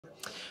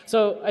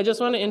So I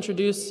just want to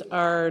introduce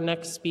our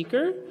next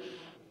speaker.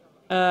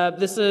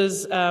 This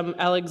is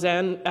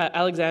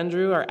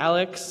Alexandru, or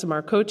Alex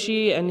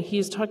Marcoci, and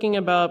he's talking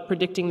about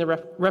predicting the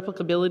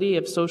replicability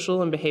of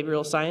social and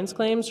behavioral science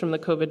claims from the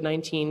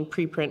COVID-19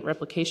 Preprint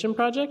Replication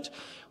Project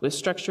with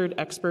structured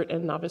expert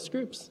and novice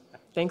groups.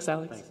 Thanks,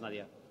 Alex. Thanks,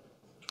 Nadia.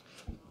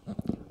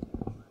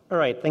 All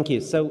right, thank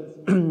you. So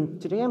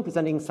today I'm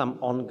presenting some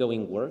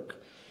ongoing work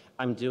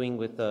I'm doing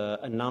with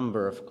a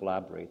number of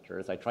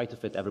collaborators. I try to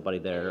fit everybody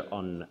there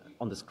on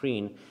the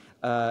screen,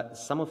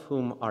 some of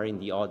whom are in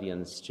the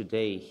audience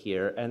today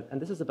here, and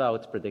this is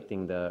about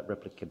predicting the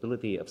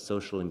replicability of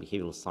social and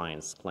behavioral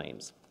science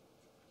claims.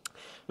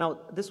 Now,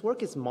 this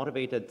work is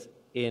motivated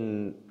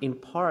in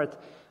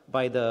part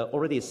by the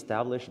already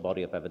established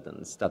body of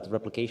evidence that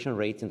replication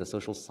rates in the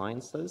social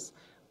sciences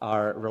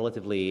are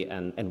relatively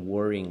and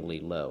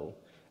worryingly low.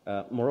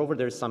 Moreover,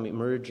 there's some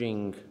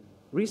emerging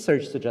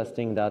research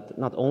suggesting that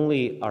not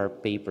only are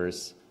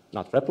papers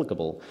not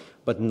replicable,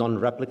 but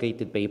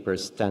non-replicated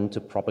papers tend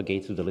to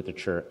propagate through the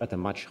literature at a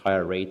much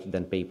higher rate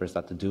than papers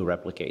that do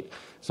replicate.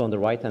 So on the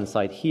right-hand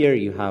side here,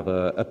 you have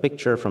a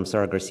picture from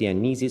Sarah Garcia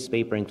and Nisi's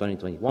paper in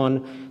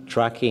 2021,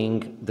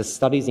 tracking the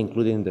studies,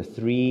 including the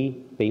 3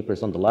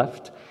 papers on the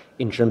left,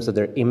 in terms of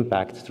their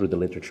impact through the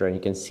literature. And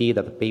you can see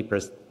that the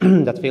papers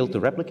that fail to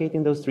replicate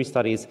in those 3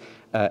 studies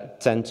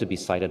tend to be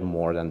cited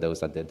more than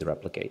those that did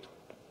replicate.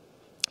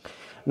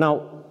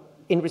 Now,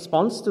 in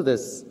response to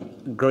this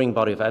growing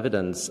body of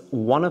evidence,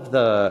 one of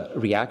the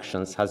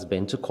reactions has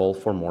been to call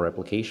for more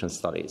replication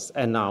studies.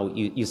 And now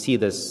you see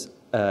this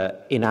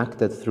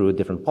enacted through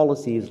different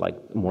policies,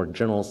 like more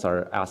journals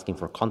are asking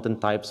for content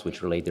types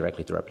which relate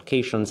directly to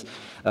replications.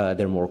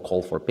 There are more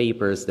call for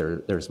papers.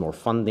 There's more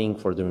funding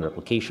for doing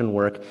replication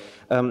work.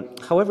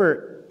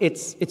 However,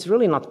 it's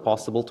really not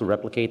possible to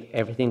replicate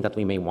everything that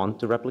we may want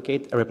to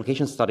replicate.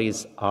 Replication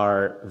studies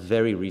are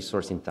very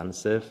resource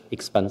intensive,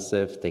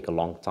 expensive, take a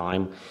long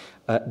time.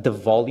 The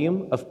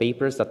volume of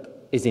papers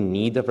that is in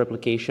need of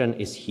replication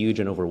is huge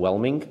and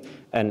overwhelming.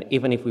 And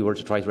even if we were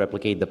to try to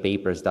replicate the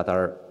papers that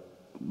are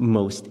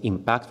most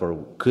impactful,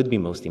 or could be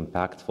most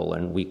impactful,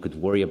 and we could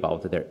worry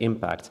about their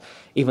impact,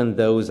 even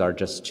those are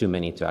just too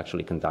many to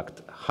actually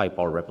conduct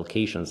high-power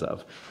replications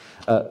of.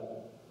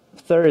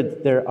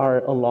 Third, there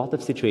are a lot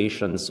of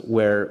situations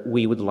where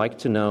we would like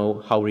to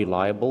know how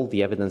reliable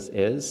the evidence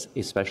is,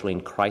 especially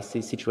in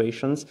crisis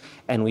situations,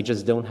 and we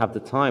just don't have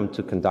the time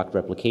to conduct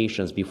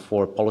replications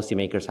before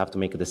policymakers have to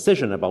make a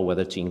decision about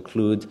whether to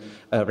include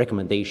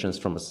recommendations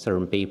from a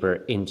certain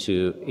paper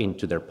into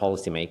their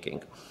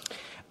policymaking.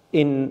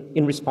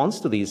 In response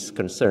to these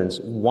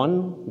concerns,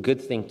 one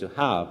good thing to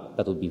have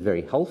that would be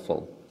very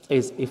helpful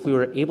is if we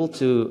were able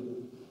to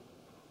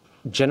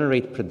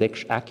generate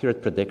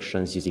accurate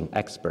predictions using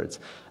experts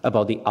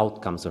about the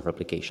outcomes of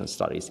replication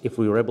studies. If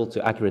we were able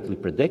to accurately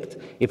predict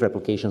if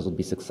replications would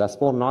be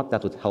successful or not,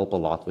 that would help a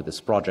lot with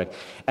this project.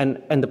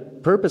 And the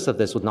purpose of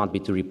this would not be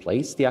to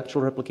replace the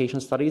actual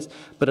replication studies,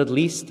 but at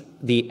least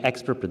the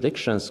expert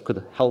predictions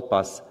could help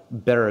us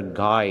better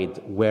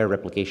guide where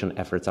replication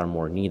efforts are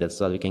more needed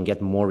so that we can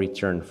get more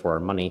return for our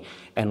money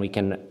and we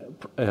can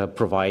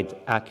provide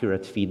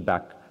accurate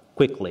feedback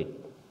quickly.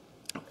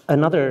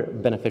 Another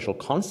beneficial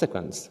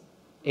consequence,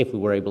 if we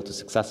were able to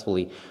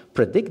successfully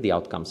predict the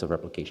outcomes of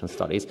replication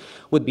studies,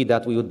 would be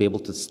that we would be able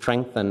to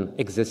strengthen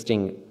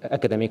existing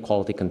academic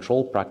quality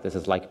control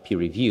practices like peer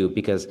review,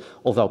 because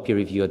although peer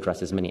review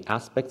addresses many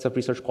aspects of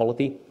research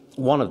quality,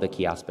 one of the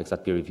key aspects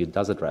that peer review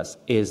does address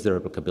is the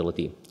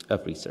replicability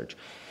of research.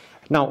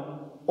 Now,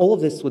 all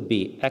of this would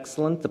be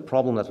excellent. The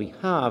problem that we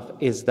have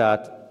is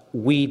that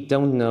we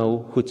don't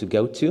know who to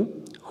go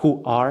to, who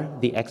are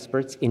the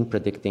experts in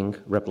predicting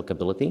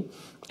replicability,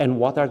 and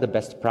what are the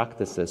best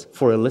practices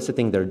for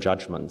eliciting their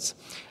judgments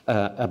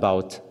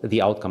about the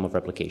outcome of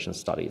replication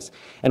studies.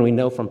 And we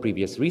know from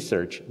previous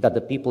research that the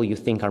people you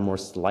think are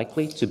most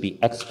likely to be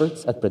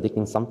experts at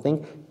predicting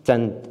something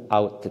tend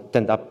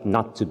up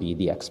not to be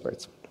the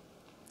experts.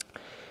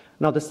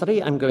 Now, the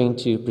study I'm going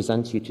to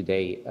present to you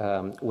today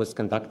was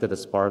conducted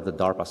as part of the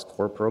DARPA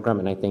SCORE program,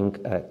 and I think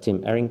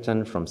Tim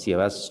Arrington from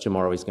COS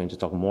tomorrow is going to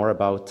talk more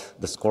about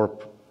the SCORE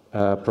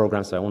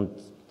program, so I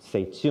won't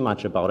say too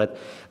much about it.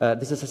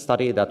 This is a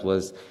study that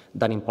was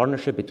done in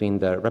partnership between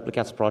the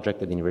Replicats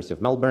project at the University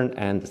of Melbourne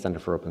and the Center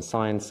for Open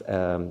Science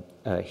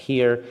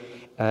here.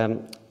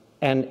 And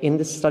in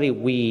this study,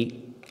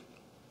 we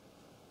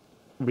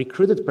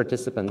recruited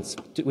participants.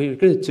 We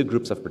recruited 2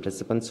 groups of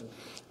participants.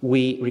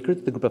 We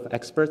recruited a group of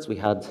experts. We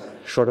had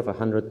short of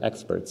 100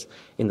 experts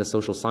in the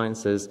social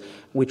sciences,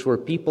 which were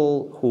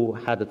people who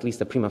had at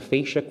least a prima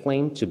facie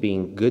claim to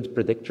being good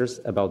predictors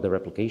about the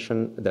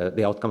replication,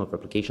 the outcome of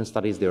replication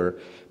studies. They were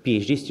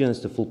PhD students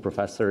to full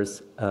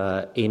professors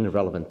in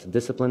relevant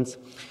disciplines.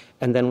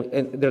 And then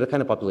they're the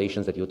kind of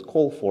populations that you would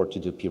call for to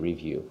do peer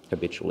review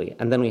habitually.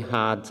 And then we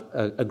had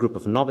a group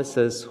of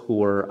novices who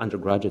were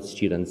undergraduate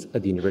students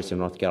at the University of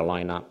North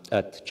Carolina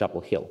at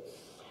Chapel Hill.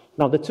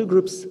 Now, the two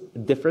groups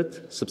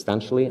differed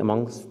substantially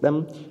amongst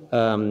them.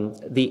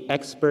 The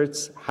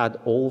experts had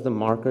all the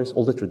markers,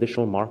 all the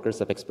traditional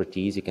markers of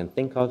expertise you can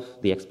think of.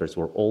 The experts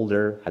were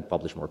older, had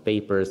published more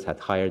papers,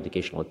 had higher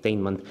educational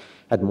attainment,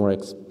 had more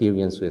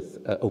experience with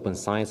open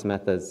science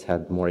methods,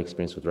 had more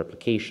experience with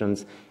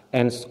replications,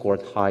 and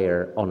scored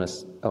higher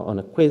on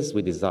a quiz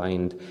we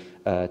designed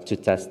to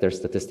test their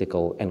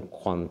statistical and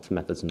quant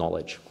methods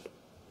knowledge.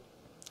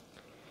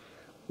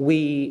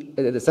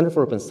 The Center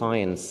for Open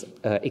Science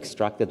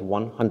extracted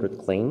 100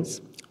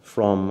 claims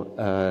from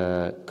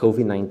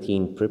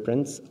COVID-19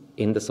 preprints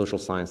in the social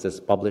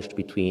sciences published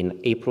between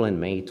April and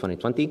May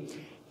 2020,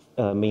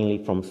 mainly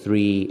from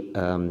 3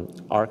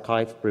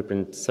 archive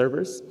preprint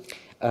servers.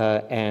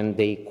 And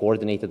they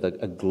coordinated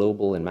a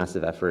global and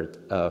massive effort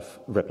of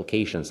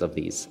replications of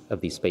these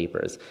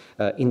papers.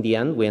 In the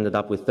end, we ended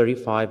up with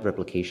 35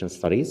 replication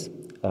studies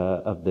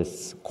of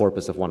this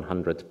corpus of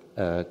 100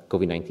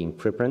 COVID-19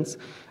 preprints,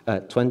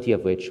 20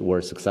 of which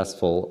were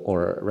successful,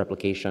 or a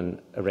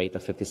replication rate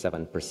of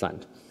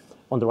 57%.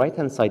 On the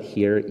right-hand side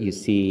here, you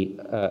see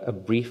a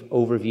brief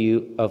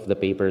overview of the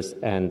papers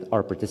and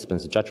our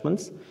participants'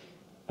 judgments.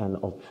 And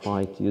I'll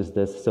try to use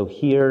this. So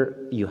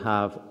here you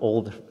have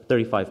all the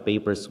 35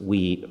 papers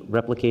we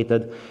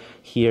replicated.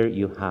 Here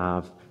you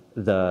have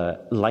the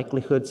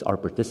likelihoods our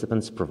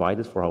participants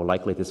provided for how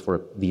likely it is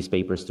for these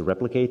papers to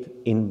replicate.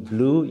 In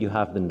blue, you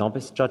have the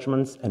novice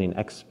judgments, and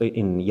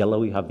in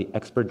yellow, you have the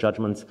expert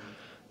judgments.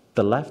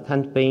 The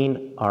left-hand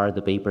pane are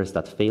the papers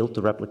that failed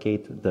to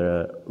replicate.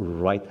 The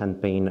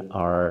right-hand pane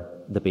are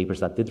the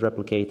papers that did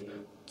replicate.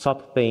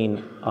 Top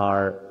pane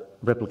are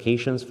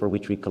replications for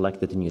which we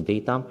collected new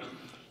data.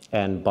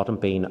 And bottom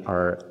pane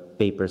are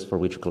papers for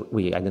which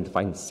we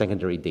identified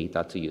secondary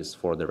data to use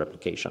for the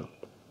replication.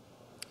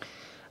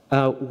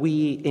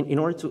 In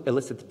order to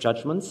elicit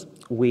judgments,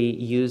 we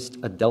used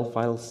a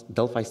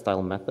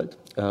Delphi-style method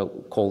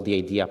called the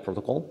IDEA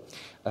protocol.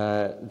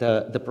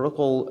 The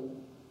protocol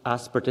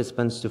asked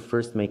participants to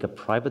first make a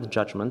private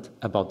judgment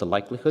about the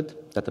likelihood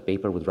that the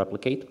paper would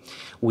replicate.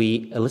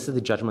 We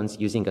elicited judgments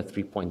using a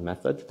 3-point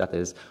method. That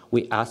is,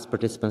 we asked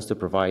participants to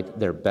provide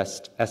their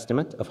best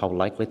estimate of how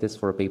likely it is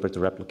for a paper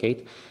to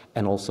replicate,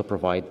 and also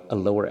provide a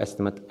lower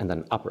estimate and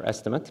an upper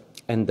estimate.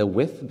 And the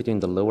width between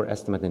the lower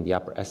estimate and the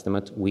upper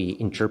estimate, we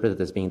interpreted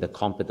as being the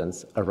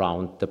confidence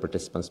around the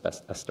participant's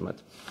best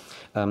estimate.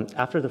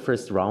 After the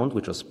first round,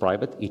 which was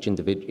private,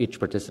 each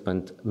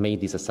participant made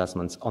these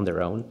assessments on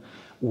their own.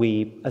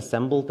 We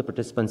assembled the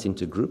participants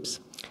into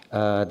groups.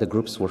 The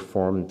groups were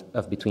formed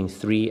of between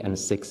 3 and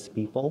 6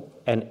 people.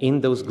 And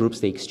in those groups,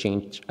 they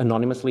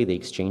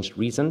exchanged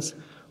reasons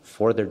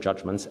for their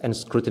judgments and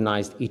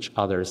scrutinized each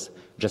other's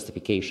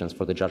justifications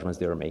for the judgments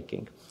they were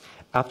making.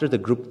 After the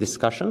group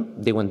discussion,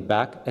 they went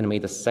back and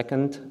made a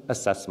second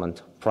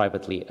assessment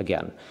privately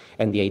again.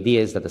 And the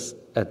idea is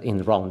that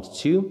in round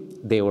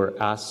 2, they were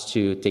asked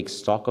to take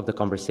stock of the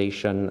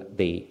conversation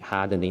they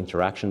had and the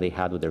interaction they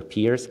had with their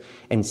peers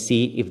and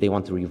see if they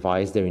want to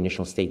revise their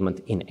initial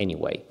statement in any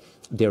way.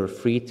 They were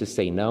free to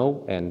say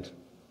no and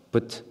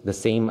put the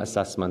same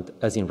assessment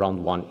as in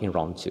round 1 in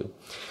round 2.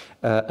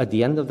 At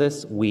the end of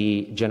this,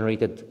 we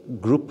generated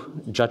group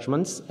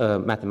judgments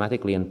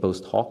mathematically and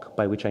post hoc,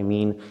 by which I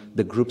mean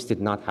the groups did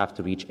not have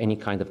to reach any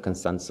kind of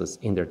consensus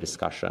in their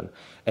discussion,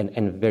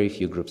 and very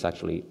few groups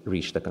actually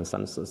reached a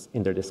consensus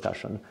in their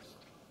discussion.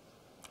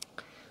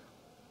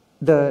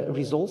 The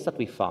results that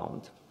we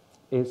found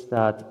is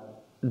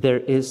that there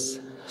is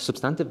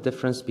substantive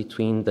difference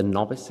between the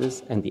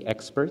novices and the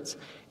experts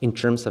in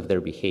terms of their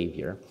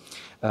behavior.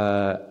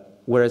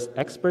 Whereas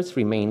experts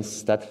remained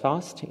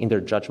steadfast in their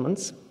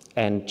judgments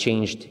and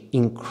changed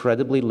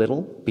incredibly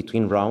little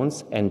between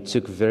rounds and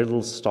took very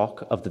little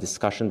stock of the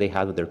discussion they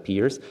had with their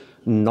peers,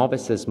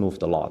 novices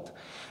moved a lot.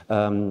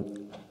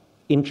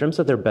 In terms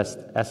of their best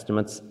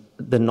estimates,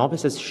 the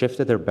novices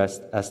shifted their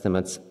best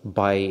estimates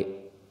by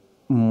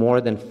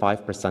more than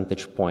 5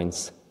 percentage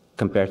points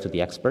compared to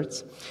the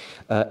experts.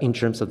 In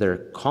terms of their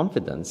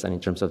confidence and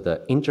in terms of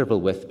the interval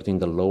width between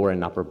the lower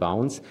and upper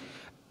bounds,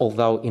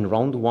 although in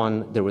round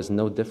 1 there was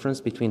no difference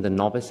between the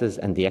novices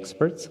and the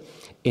experts,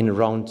 in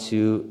round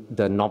 2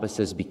 the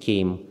novices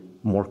became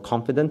more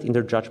confident in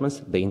their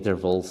judgments, the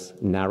intervals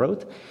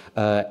narrowed,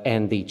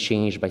 and they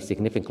changed by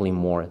significantly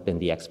more than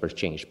the experts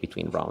changed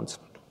between rounds.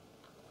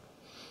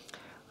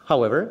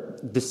 However,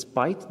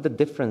 despite the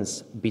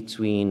difference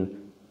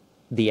between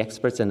the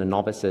experts and the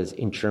novices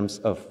in terms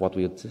of what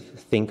we would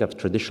think of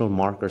traditional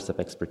markers of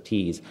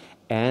expertise,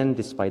 and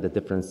despite the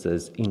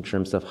differences in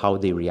terms of how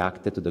they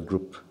reacted to the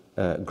group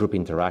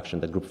interaction,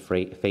 the group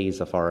phase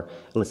of our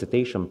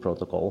elicitation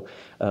protocol,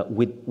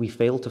 we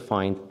failed to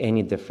find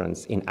any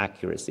difference in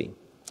accuracy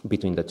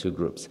between the two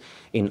groups.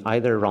 In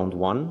either round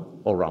 1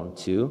 or round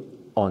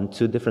 2, on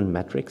 2 different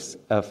metrics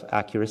of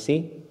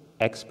accuracy,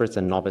 experts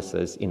and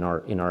novices in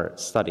our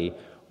study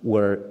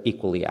were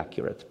equally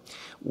accurate.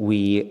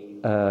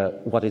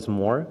 What is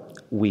more,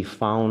 we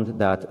found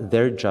that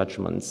their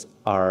judgments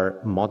are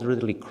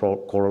moderately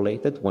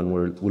correlated when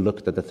we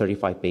looked at the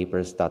 35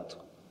 papers that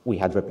we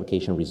had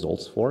replication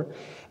results for,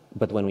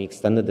 But when we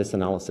extended this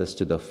analysis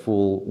to the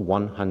full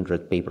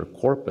 100 paper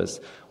corpus,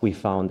 we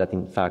found that,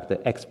 in fact,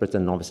 the experts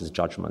and novices'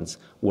 judgments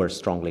were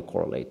strongly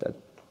correlated.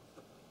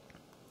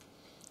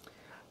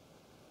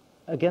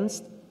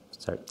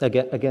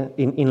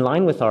 In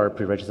line with our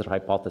pre-registered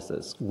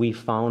hypothesis, we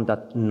found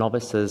that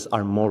novices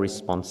are more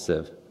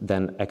responsive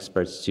than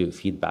experts to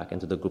feedback and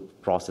to the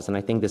group process. And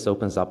I think this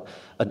opens up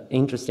an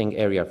interesting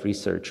area of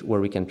research where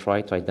we can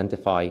try to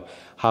identify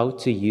how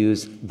to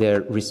use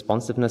their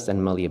responsiveness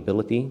and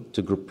malleability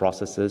to group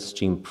processes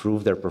to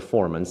improve their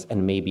performance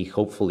and maybe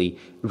hopefully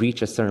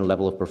reach a certain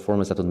level of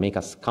performance that would make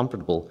us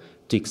comfortable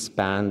to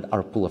expand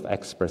our pool of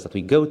experts that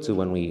we go to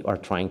when we are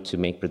trying to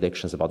make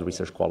predictions about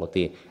research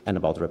quality and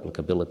about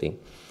replicability.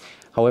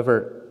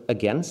 However,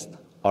 against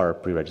our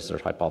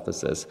pre-registered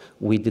hypothesis,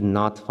 we did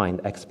not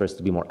find experts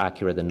to be more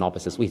accurate than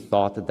novices. We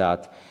thought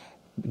that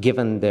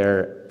given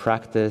their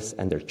practice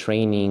and their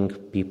training,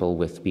 people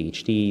with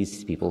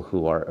PhDs, people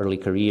who are early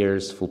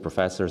careers, full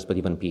professors, but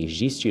even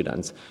PhD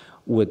students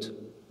would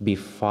be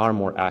far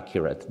more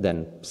accurate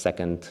than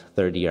second,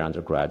 third year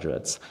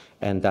undergraduates.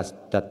 And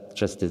that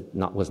just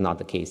was not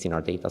the case in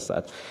our data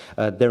set.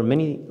 There are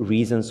many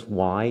reasons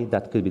why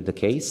that could be the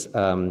case.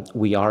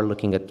 We are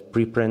looking at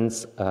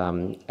preprints,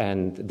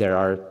 and there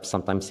are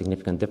sometimes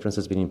significant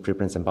differences between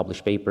preprints and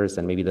published papers,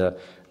 and maybe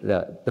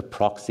the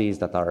proxies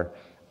that our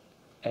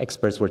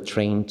experts were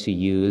trained to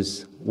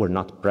use were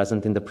not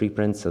present in the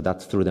preprints, so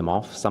that threw them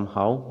off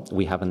somehow.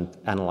 We haven't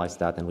analyzed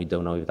that, and we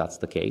don't know if that's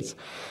the case.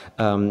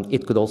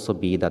 It could also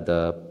be that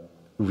the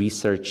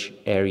research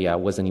area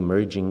was an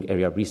emerging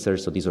area of research,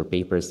 so these were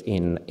papers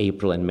in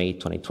April and May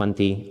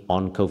 2020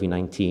 on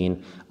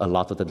COVID-19. A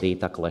lot of the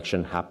data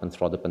collection happened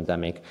throughout the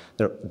pandemic.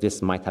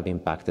 This might have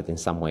impacted in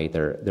some way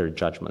their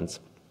judgments.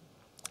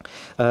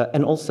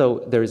 And also,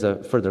 there is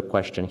a further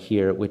question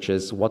here, which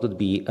is what would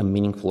be a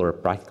meaningful or a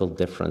practical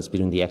difference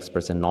between the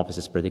experts and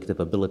novices' predictive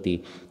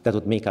ability that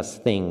would make us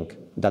think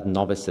that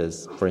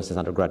novices, for instance,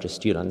 undergraduate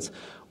students,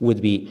 would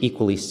be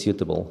equally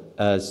suitable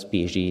as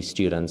PhD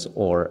students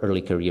or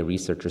early career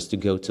researchers to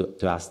go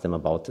to ask them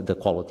about the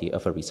quality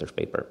of a research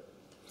paper.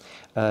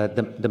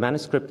 The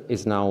manuscript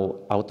is now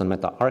out on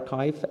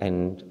meta-archive,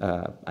 and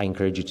I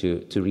encourage you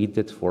to read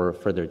it for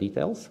further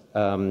details.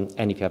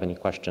 And if you have any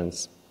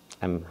questions,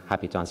 I'm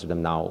happy to answer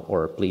them now,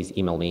 or please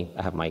email me.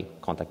 I have my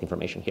contact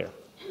information here.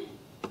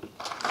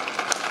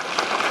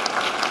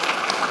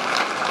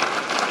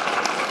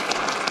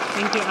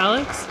 Thank you,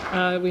 Alex.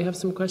 We have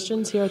some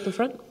questions here at the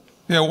front.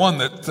 Yeah, one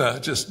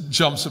that just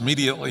jumps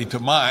immediately to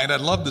mind.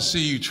 I'd love to see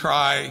you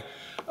try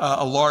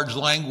a large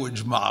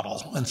language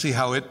model and see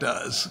how it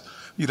does.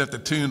 You'd have to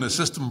tune the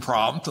system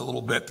prompt a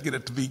little bit to get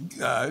it to be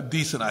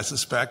decent, I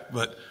suspect,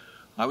 but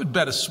I would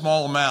bet a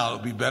small amount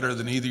it'll be better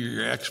than either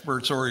your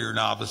experts or your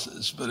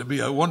novices, but it'd be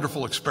a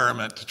wonderful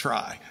experiment to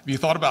try. Have you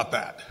thought about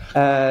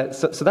that?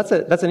 So that's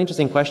an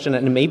interesting question,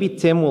 and maybe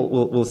Tim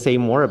will say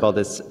more about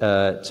this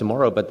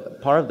tomorrow,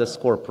 but part of the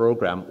SCORE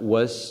program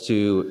was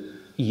to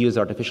use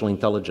artificial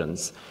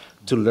intelligence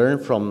to learn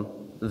from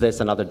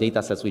this and other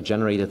data sets we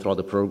generated throughout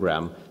the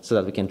program so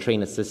that we can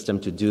train a system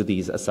to do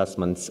these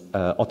assessments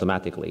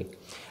automatically.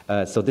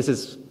 So this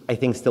is, I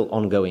think, still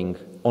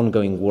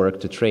ongoing work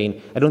to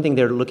train. I don't think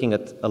they're looking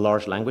at a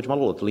large language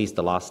model, at least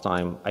the last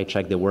time I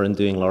checked they weren't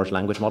doing large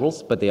language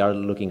models, but they are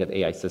looking at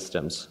AI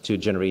systems to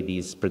generate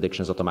these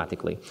predictions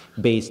automatically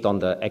based on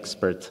the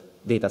expert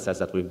data sets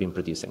that we've been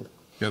producing.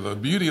 Yeah, the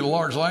beauty of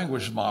large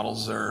language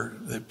models,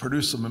 they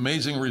produce some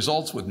amazing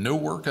results with no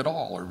work at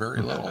all or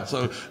very little.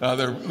 So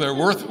they're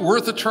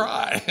worth a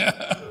try.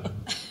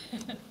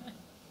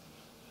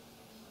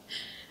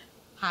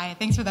 Hi,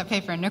 thanks for that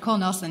paper. Nicole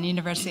Nelson,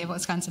 University of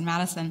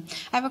Wisconsin-Madison.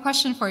 I have a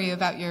question for you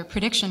about your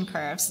prediction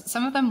curves.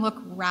 Some of them look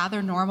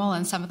rather normal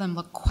and some of them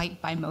look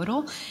quite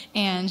bimodal.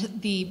 And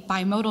the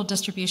bimodal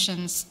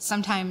distributions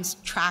sometimes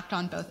tracked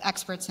on both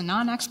experts and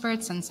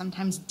non-experts and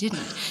sometimes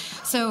didn't.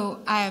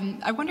 So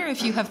I wonder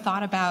if you have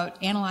thought about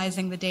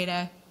analyzing the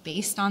data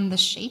based on the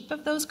shape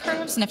of those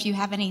curves, and if you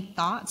have any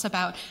thoughts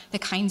about the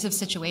kinds of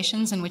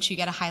situations in which you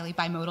get a highly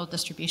bimodal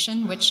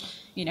distribution, which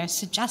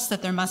suggests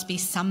that there must be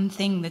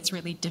something that's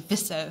really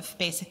divisive,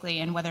 basically,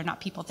 and whether or not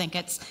people think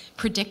it's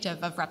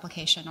predictive of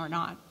replication or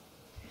not.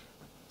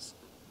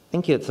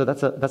 Thank you. So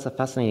that's a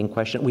fascinating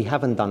question. We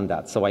haven't done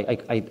that, so I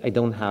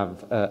don't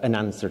have an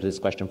answer to this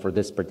question for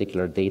this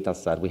particular data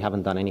set. We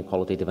haven't done any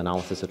qualitative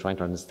analysis of trying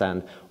to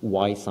understand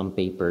why some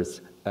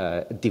papers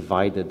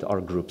divided our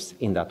groups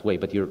in that way.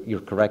 But you're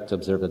correct to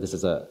observe that this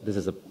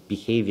is a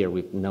behavior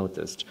we've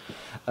noticed.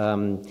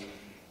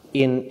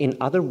 In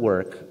other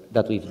work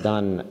that we've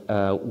done,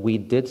 we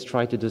did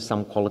try to do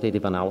some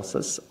qualitative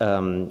analysis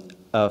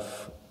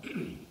of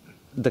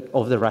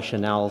the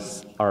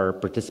rationales our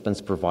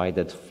participants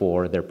provided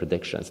for their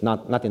predictions,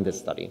 not in this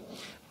study.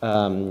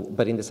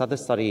 But in this other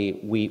study,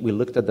 we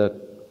looked at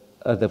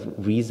the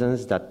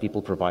reasons that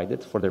people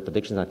provided for their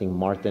predictions. I think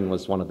Martin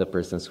was one of the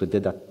persons who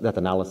did that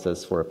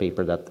analysis for a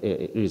paper that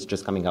is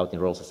just coming out in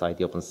Royal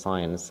Society Open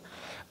Science.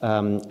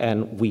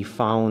 And we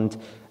found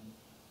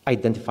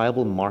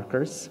identifiable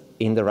markers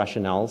in the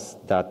rationales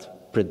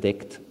that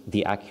predict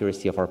the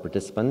accuracy of our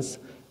participants.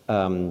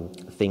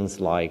 Things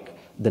like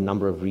the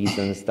number of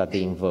reasons that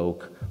they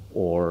invoke,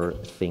 or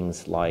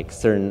things like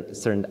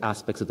certain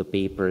aspects of the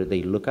paper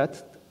they look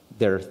at.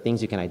 There are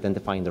things you can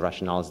identify in the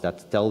rationales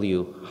that tell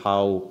you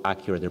how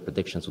accurate their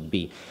predictions would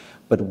be.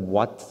 But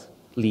what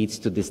leads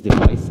to this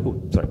divisive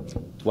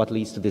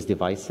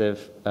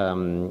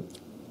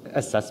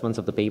assessments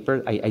of the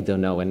paper? I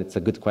don't know, and it's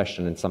a good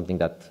question and something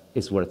that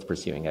is worth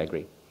pursuing. I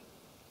agree.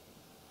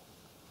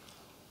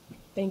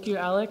 Thank you,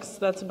 Alex.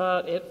 That's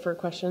about it for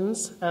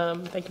questions.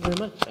 Thank you very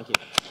much. Thank you.